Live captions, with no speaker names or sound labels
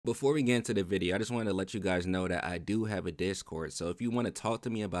Before we get into the video, I just wanted to let you guys know that I do have a Discord. So if you want to talk to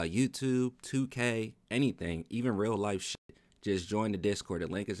me about YouTube, 2K, anything, even real life shit, just join the Discord. The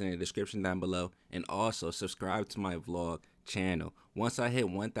link is in the description down below. And also subscribe to my vlog channel. Once I hit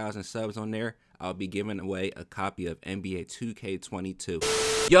 1,000 subs on there, I'll be giving away a copy of NBA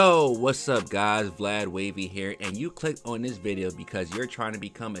 2K22. Yo, what's up guys? Vlad Wavy here, and you clicked on this video because you're trying to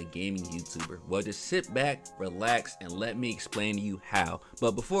become a gaming YouTuber. Well, just sit back, relax, and let me explain to you how.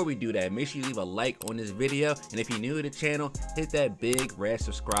 But before we do that, make sure you leave a like on this video, and if you're new to the channel, hit that big red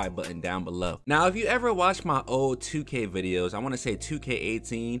subscribe button down below. Now, if you ever watched my old 2K videos, I want to say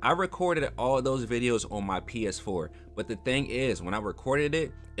 2K18, I recorded all those videos on my PS4. But the thing is, when I recorded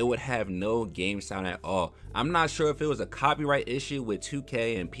it, it would have no game sound at all. I'm not sure if it was a copyright issue with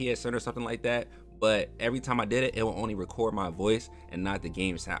 2K and PSN or something like that, but every time I did it, it will only record my voice and not the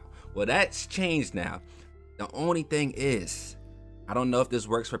game sound. Well, that's changed now. The only thing is, I don't know if this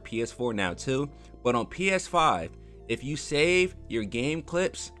works for PS4 now too, but on PS5, if you save your game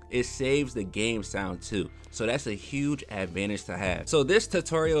clips, it saves the game sound too. So that's a huge advantage to have. So this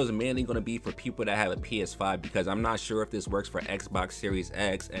tutorial is mainly going to be for people that have a PS5 because I'm not sure if this works for Xbox Series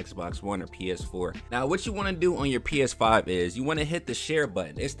X, Xbox One, or PS4. Now what you want to do on your PS5 is you want to hit the share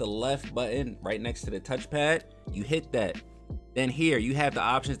button. It's the left button right next to the touchpad. You hit that. Then here you have the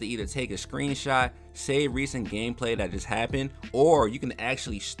options to either take a screenshot, save recent gameplay that just happened, or you can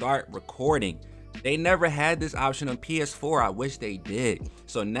actually start recording. They never had this option on PS4. I wish they did.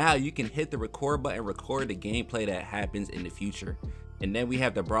 So now you can hit the record button, record the gameplay that happens in the future. And then we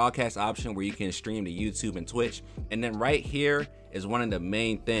have the broadcast option where you can stream to YouTube and Twitch. And then right here is one of the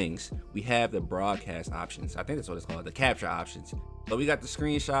main things. We have the broadcast options. I think that's what it's called, the capture options. So we got the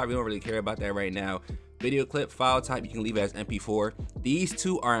screenshot. We don't really care about that right now. Video clip file type, you can leave it as MP4. These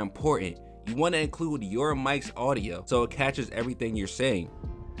two are important. You want to include your mic's audio so it catches everything you're saying.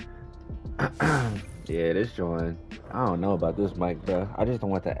 Yeah, this joint, I don't know about this mic, bro. I just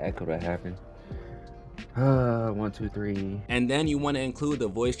don't want that echo to happen. 1, 2, 3. And then you want to include the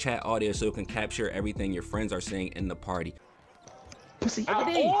voice chat audio so it can capture everything your friends are saying in the party. Pussy. No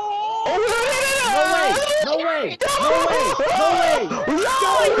way! No way! No way!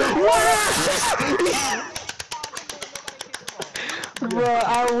 Bro,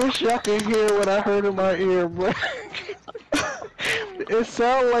 I wish y'all could hear what I heard in my ear, bro. It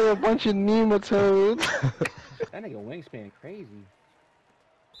sounded like a bunch of nematodes. That nigga wingspan crazy.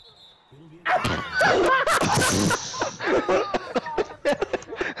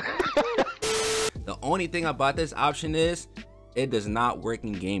 The only thing about this option is it does not work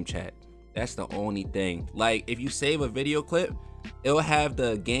in game chat. That's the only thing. Like if you save a video clip, it'll have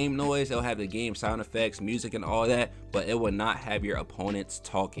the game noise, it'll have the game sound effects, music and all that, but it will not have your opponents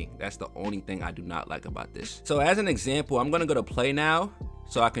talking. That's the only thing I do not like about this. So as an example, I'm gonna go to play now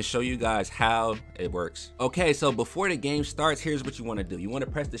so I can show you guys how it works. Okay, so before the game starts, here's what you wanna do. You wanna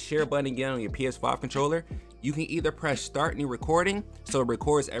press the share button again on your PS5 controller. You can either press start new recording, so it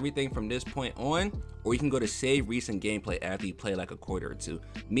records everything from this point on, or you can go to save recent gameplay after you play like a quarter or two.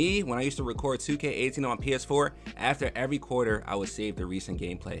 Me, when I used to record 2K18 on PS4, after every quarter, I would save the recent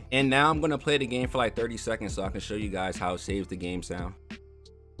gameplay. And now I'm gonna play the game for like 30 seconds so I can show you guys how it saves the game sound.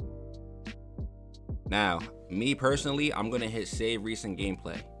 Now, me personally, I'm gonna hit save recent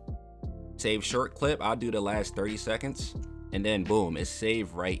gameplay. Save short clip, I'll do the last 30 seconds. And then boom, it's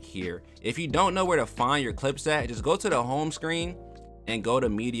saved right here. If you don't know where to find your clips at, just go to the home screen and go to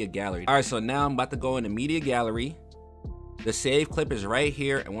media gallery. All right, so now I'm about to go into media gallery. The save clip is right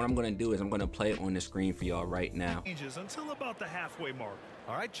here, and what I'm gonna do is I'm gonna play it on the screen for y'all right now. Until about the halfway mark.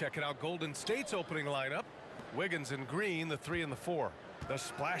 All right, checking out Golden State's opening lineup. Wiggins and Green, the 3 and the 4. The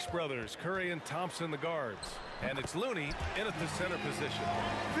Splash Brothers, Curry and Thompson, the guards. And it's Looney in at the center position.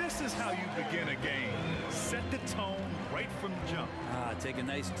 This is how you begin a game. Set the tone right from the jump. Take a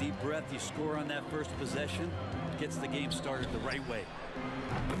nice deep breath. You score on that first possession. Gets the game started the right way.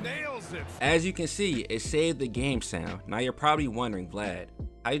 Nails it. As you can see, it saved the game sound. Now you're probably wondering, Vlad,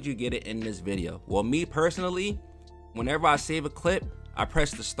 how did you get it in this video? Well, me personally, whenever I save a clip, I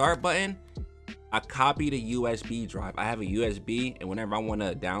press the start button. I copy the USB drive. I have a USB, and whenever I want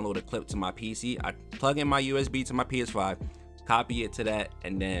to download a clip to my PC, I plug in my USB to my PS5, copy it to that,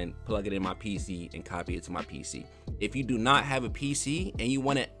 and then plug it in my PC and copy it to my PC. If you do not have a PC and you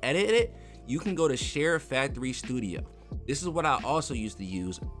want to edit it, you can go to Share Factory Studio. This is what I also used to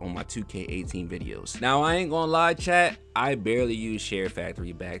use on my 2K18 videos. Now, I ain't gonna lie, chat, I barely used Share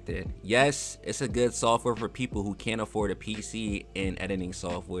Factory back then. Yes, it's a good software for people who can't afford a PC and editing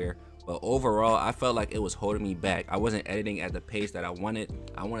software, But overall, I felt like it was holding me back. I wasn't editing at the pace that I wanted.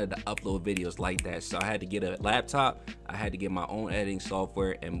 I wanted to upload videos like that. So I had to get a laptop. I had to get my own editing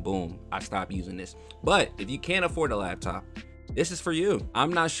software, and boom, I stopped using this. But if you can't afford a laptop, this is for you.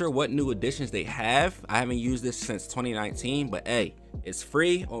 I'm not sure what new additions they have. I haven't used this since 2019, but hey, it's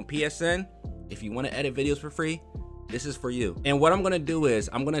free on PSN. If you want to edit videos for free, this is for you. And what I'm gonna do is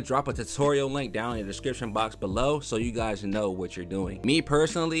I'm gonna drop a tutorial link down in the description box below so you guys know what you're doing. Me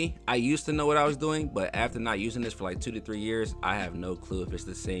personally, I used to know what I was doing, but after not using this for like 2 to 3 years, I have no clue if it's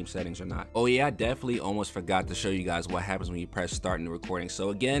the same settings or not. Oh yeah, I definitely almost forgot to show you guys what happens when you press start new recording. So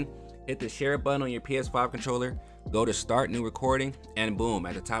again, hit the share button on your PS5 controller, go to start new recording, and boom,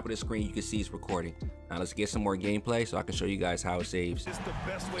 at the top of the screen you can see it's recording. Now let's get some more gameplay so I can show you guys how it saves. It's the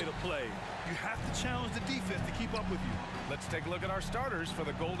best way to play. You have to challenge the defense to keep up with you. Let's take a look at our starters for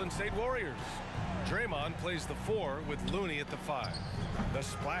the Golden State Warriors. Draymond plays the 4 with Looney at the 5. The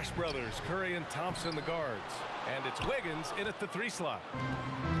Splash Brothers, Curry and Thompson, the guards. And it's Wiggins in at the 3 slot.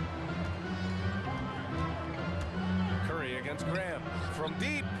 Curry against Graham from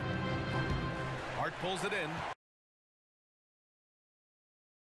deep. Hart pulls it in.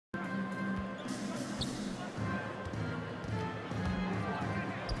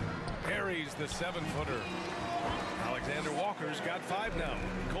 Harry's the 7-footer. Alexander Walker's got 5 now.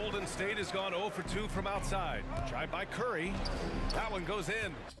 Golden State has gone 0 for 2 from outside. Tried by Curry. That one goes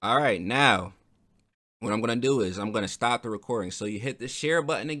in. All right, now what I'm gonna do is I'm gonna stop the recording. So you hit the share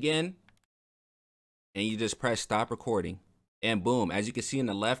button again and you just press stop recording, and boom, as you can see in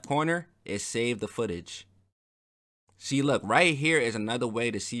the left corner, it saved the footage. See, look, right here is another way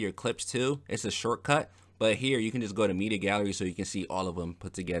to see your clips too. It's a shortcut, but here you can just go to media gallery so you can see all of them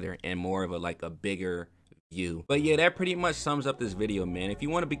put together and more of a like a bigger view. But yeah, that pretty much sums up this video, man. If you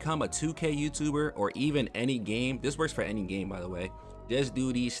want to become a 2K YouTuber or even any game, this works for any game by the way, just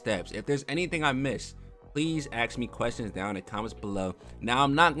do these steps. If there's anything I missed, please ask me questions down in the comments below. Now,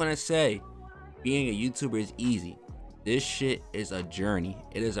 I'm not gonna say being a YouTuber is easy. This shit is a journey.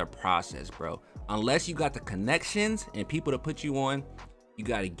 It is a process, bro. Unless you got the connections and people to put you on, you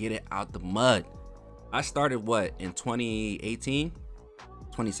got to get it out the mud. I started what, in 2018,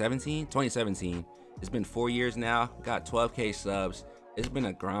 2017, 2017. It's been 4 years now. Got 12K subs. It's been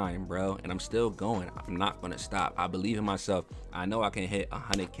a grind, bro, and I'm still going. I'm not gonna stop. I believe in myself. I know I can hit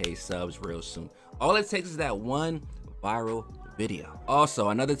 100K subs real soon. All it takes is that one viral video. Also,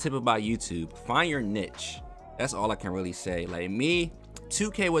 another tip about YouTube, find your niche. That's all I can really say. Like me,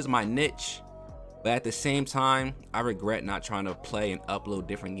 2K was my niche, but at the same time, I regret not trying to play and upload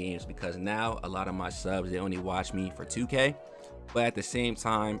different games, because now a lot of my subs, they only watch me for 2K. But at the same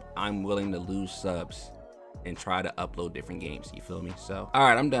time, I'm willing to lose subs and try to upload different games, you feel me? So, all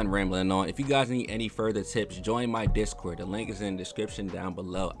right, I'm done rambling on. If you guys need any further tips, join my Discord. The link is in the description down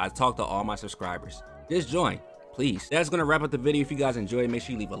below. I talk to all my subscribers. Just join, please. That's gonna wrap up the video. If you guys enjoyed, make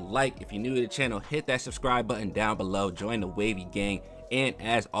sure you leave a like. If you're new to the channel, hit that subscribe button down below. Join the Wavy gang. And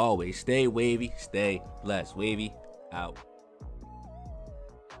as always, stay wavy, stay blessed. Wavy out.